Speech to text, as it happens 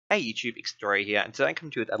Hey YouTube, Xtoria here, and today I'm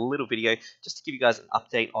coming to you with a little video just to give you guys an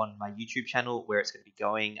update on my YouTube channel, where it's going to be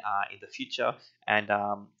going in the future, and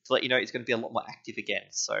to let you know it's going to be a lot more active again.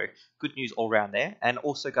 So good news all around there. And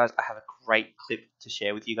also guys, I have a great clip to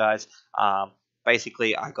share with you guys.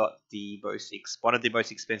 Basically, I got one of the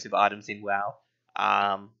most expensive items in WoW,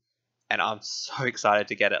 and I'm so excited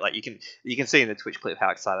to get it. Like you can see in the Twitch clip how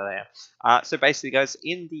excited I am. So basically guys,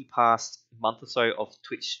 in the past month or so of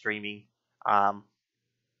Twitch streaming,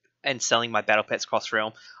 and selling my battle pets cross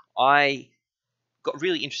realm, I got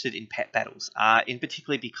really interested in pet battles, in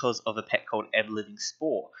particular because of a pet called Ever Living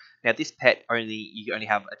Spore. Now this pet you only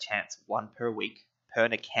have a chance one per week per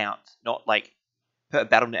an account, not like per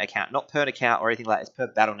Battle.net account, not per an account or anything like that. It's per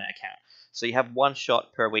Battle.net account. So you have one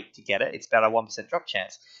shot per week to get it. It's about a 1% drop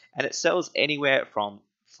chance, and it sells anywhere from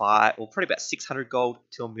probably about 600 gold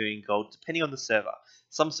to 1 million gold, depending on the server.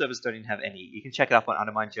 Some servers don't even have any. You can check it up on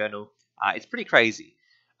Undermine Journal. It's pretty crazy.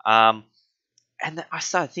 And then I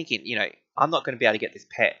started thinking, I'm not going to be able to get this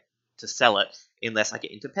pet to sell it unless I get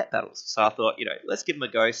into pet battles. So I thought, let's give them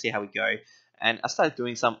a go, see how we go. And I started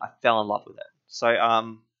doing some. I fell in love with it.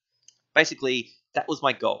 So basically, that was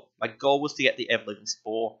my goal. My goal was to get the Ever Living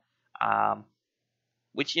Spore,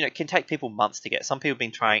 which can take people months to get. Some people have been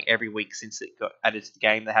trying every week since it got added to the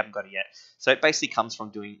game. They haven't got it yet. So it basically comes from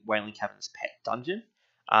doing Wailing Cavern's pet dungeon.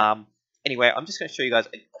 Anyway, I'm just going to show you guys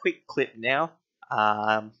a quick clip now.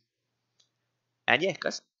 And yeah,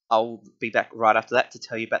 guys, I'll be back right after that to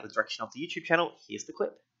tell you about the direction of the YouTube channel. Here's the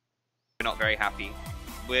clip. We're not very happy.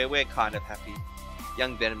 We're kind of happy.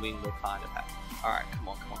 Young Venomwing, we're kind of happy. Alright, come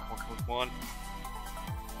on.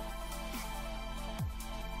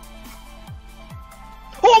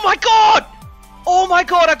 Oh my god! Oh my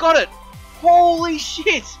god, I got it! Holy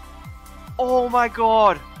shit! Oh my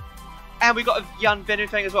god! And we got a young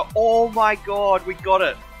Venomwing as well. Oh my god, we got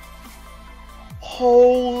it!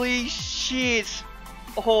 Holy shit!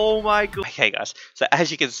 Oh my god. Okay guys, so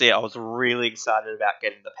as you can see, I was really excited about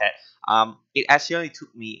getting the pet. It actually only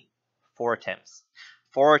took me 4 attempts.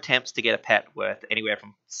 4 attempts to get a pet worth anywhere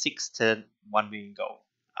from 6 to 1 million gold.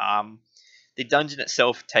 The dungeon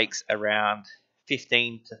itself takes around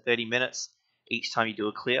 15 to 30 minutes each time you do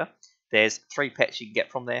a clear. There's 3 pets you can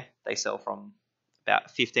get from there. They sell from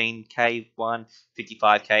about 15k one,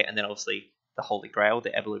 55k, and then obviously the Holy Grail,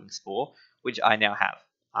 the Ever Living Spore, which I now have.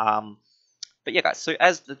 But yeah guys, so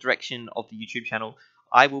as the direction of the YouTube channel,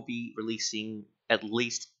 I will be releasing at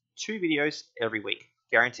least 2 videos every week,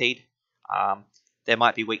 guaranteed. There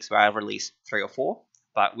might be weeks where I release 3 or 4,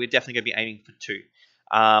 but we're definitely going to be aiming for 2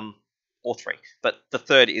 or 3. But the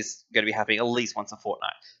third is going to be happening at least once a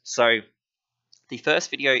fortnight. So the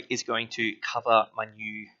first video is going to cover my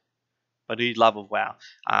new love of WoW.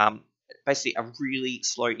 Basically a really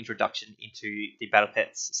slow introduction into the battle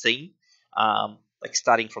pets scene. Like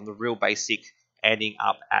starting from the real basic, ending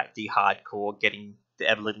up at the hardcore, getting the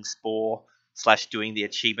Ever Living Spore / doing the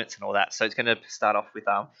achievements and all that. So it's going to start off with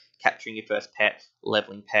capturing your first pet,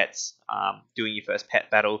 leveling pets, doing your first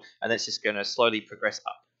pet battle, and that's just going to slowly progress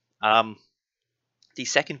up. The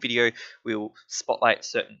second video will spotlight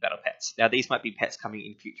certain battle pets. Now these might be pets coming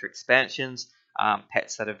in future expansions,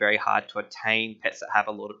 pets that are very hard to attain, pets that have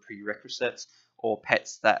a lot of prerequisites, or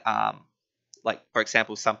pets that like, for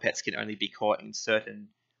example, some pets can only be caught in certain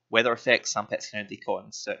weather effects. Some pets can only be caught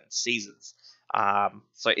in certain seasons.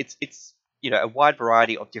 So it's a wide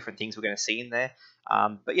variety of different things we're going to see in there.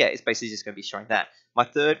 But yeah, it's basically just going to be showing that. My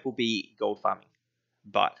third will be gold farming,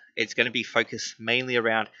 but it's going to be focused mainly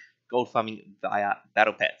around gold farming via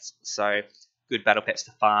battle pets. So good battle pets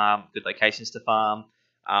to farm, good locations to farm,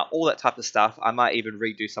 all that type of stuff. I might even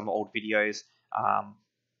redo some old videos.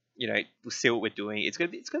 We'll see what we're doing. It's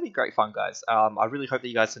gonna be great fun, guys. I really hope that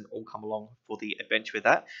you guys can all come along for the adventure with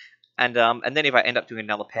that. And then if I end up doing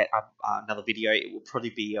another another video, it will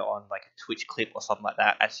probably be on like a Twitch clip or something like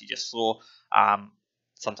that, as you just saw.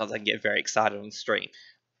 Sometimes I can get very excited on stream.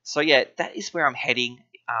 So yeah, that is where I'm heading.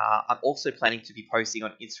 I'm also planning to be posting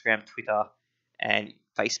on Instagram, Twitter, and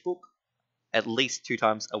Facebook at least 2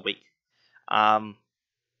 times a week. Oh,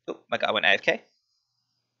 my guy went AFK.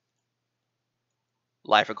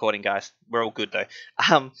 Live recording, guys. We're all good though.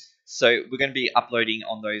 So we're going to be uploading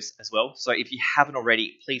on those as well. So if you haven't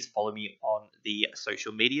already, please follow me on the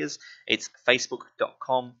social medias. It's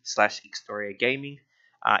facebook.com/Xtoria Gaming.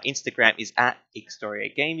 Instagram is at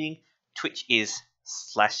Xtoria Gaming. Twitch is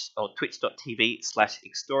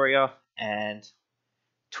twitch.tv/Xtoria, and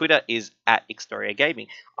Twitter is at Xtoria Gaming.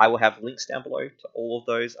 I will have links down below to all of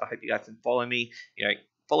those. I hope you guys can follow me.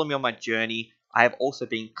 Follow me on my journey. I have also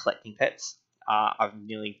been collecting pets. I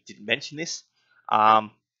nearly didn't mention this.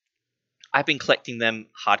 I've been collecting them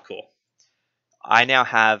hardcore. I now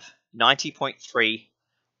have 90.3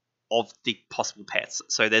 of the possible pets.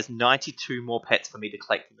 So there's 92 more pets for me to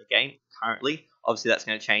collect in the game currently. Obviously, that's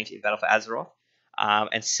going to change in Battle for Azeroth.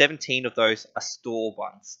 And 17 of those are store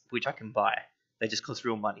ones, which I can buy. They just cost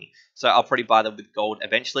real money. So I'll probably buy them with gold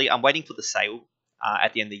eventually. I'm waiting for the sale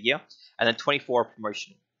at the end of the year. And then 24 are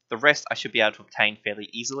promotional. The rest I should be able to obtain fairly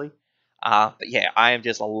easily. But yeah, I am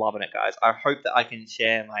just loving it, guys. I hope that I can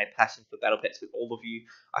share my passion for battle pets with all of you.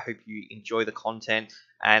 I hope you enjoy the content,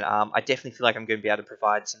 and I definitely feel like I'm going to be able to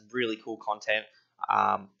provide some really cool content,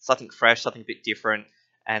 something fresh, something a bit different,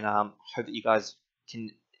 and hope that you guys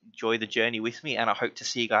can enjoy the journey with me. And I hope to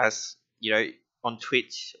see you guys, on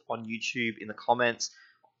Twitch, on YouTube, in the comments,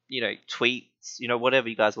 tweets, whatever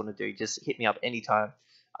you guys want to do. Just hit me up anytime.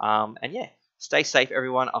 And yeah, stay safe,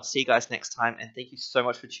 everyone. I'll see you guys next time, and thank you so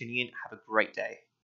much for tuning in. Have a great day.